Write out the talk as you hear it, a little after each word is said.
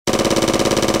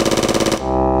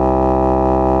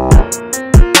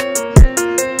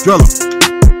Drill 'em.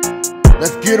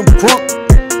 Let's get 'em crunk.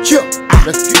 Chill.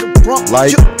 Let's get 'em crunk.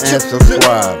 Like and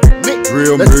subscribe.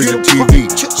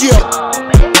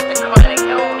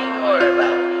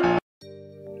 BrothersMtg039.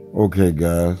 Okay,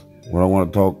 guys. What I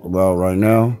want to talk about right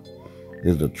now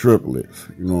is the triplets.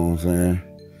 You know what I'm saying?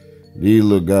 These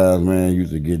little guys, man,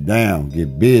 used to get down,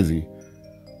 get busy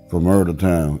for Murder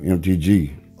Town,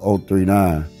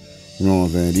 MTG039. You know what I'm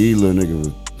saying? These little niggas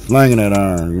was slanging that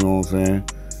iron, you know what I'm saying?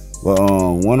 But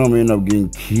one of them ended up getting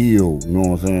killed, you know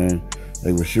what I'm saying?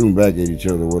 They were shooting back at each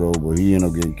other, whatever, but he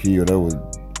ended up getting killed. That was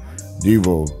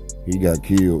Devo. He got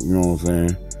killed, you know what I'm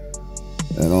saying?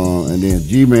 And then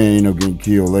G-Man ended up getting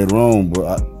killed later on,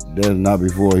 but that's not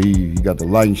before he got to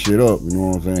lighten shit up, you know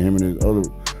what I'm saying? Him and his other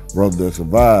brother that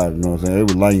survived, you know what I'm saying?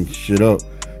 They were lighting shit up, you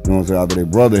know what I'm saying? After their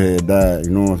brother had died,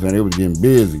 you know what I'm saying? They was getting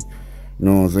busy, you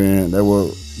know what I'm saying? That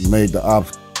what made the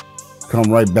ops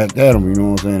come right back at him, you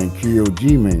know what I'm saying? And kill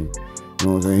G-Man, you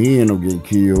know what I'm saying? He ended up getting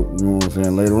killed, you know what I'm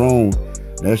saying? Later on,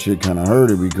 that shit kind of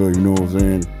hurt it because, you know what I'm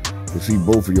saying? To see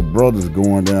both of your brothers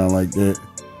going down like that,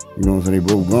 you know what I'm saying?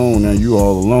 They both gone, now you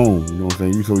all alone, you know what I'm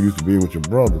saying? You so used to being with your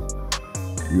brothers.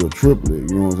 You're a triplet,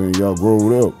 you know what I'm saying? Y'all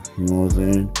growed up, you know what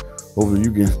I'm saying? Hopefully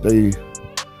you can stay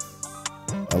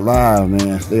alive,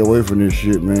 man. Stay away from this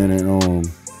shit, man,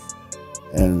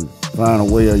 and find a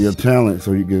way of your talent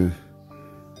so you can,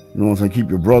 you know what I'm saying, keep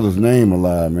your brother's name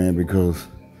alive, man, because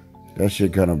that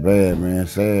shit kind of bad, man.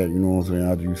 Sad, you know what I'm saying,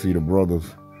 after you see the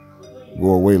brothers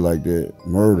go away like that,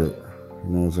 murdered, you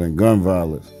know what I'm saying, gun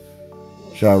violence,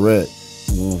 Chirac,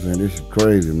 you know what I'm saying, this is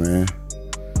crazy, man.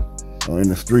 In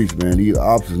the streets, man, these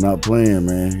ops is not playing,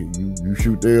 man. You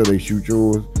shoot theirs, they shoot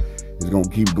yours. It's gonna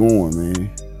keep going,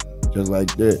 man. Just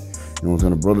like that. You know what I'm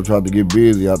saying? The brother tried to get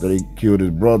busy after they killed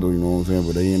his brother, you know what I'm saying?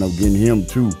 But they end up getting him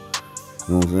too. You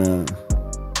know what I'm saying?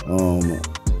 A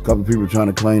couple people trying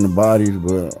to claim the bodies,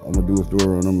 but I'm gonna do a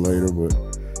story on them later. But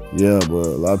yeah, but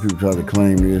a lot of people tried to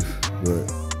claim this, but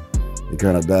it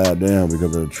kind of died down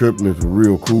because the triplets were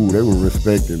real cool. They were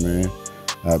respected, man,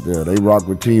 out there. They rock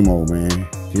with Timo, man.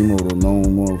 Timo, the known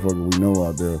motherfucker we know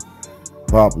out there,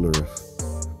 popular.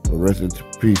 So rest in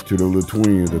peace to the little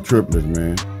twins, the triplets,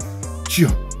 man.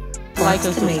 Chill. Like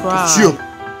and subscribe. Chill.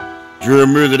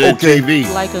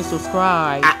 BrothersMtg039. Like and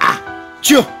subscribe.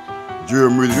 Chill.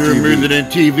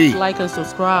 BrothersMtg039. Like and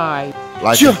subscribe.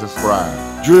 Like and subscribe.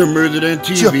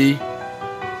 BrothersMtg039.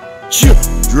 Chill.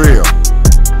 Drill.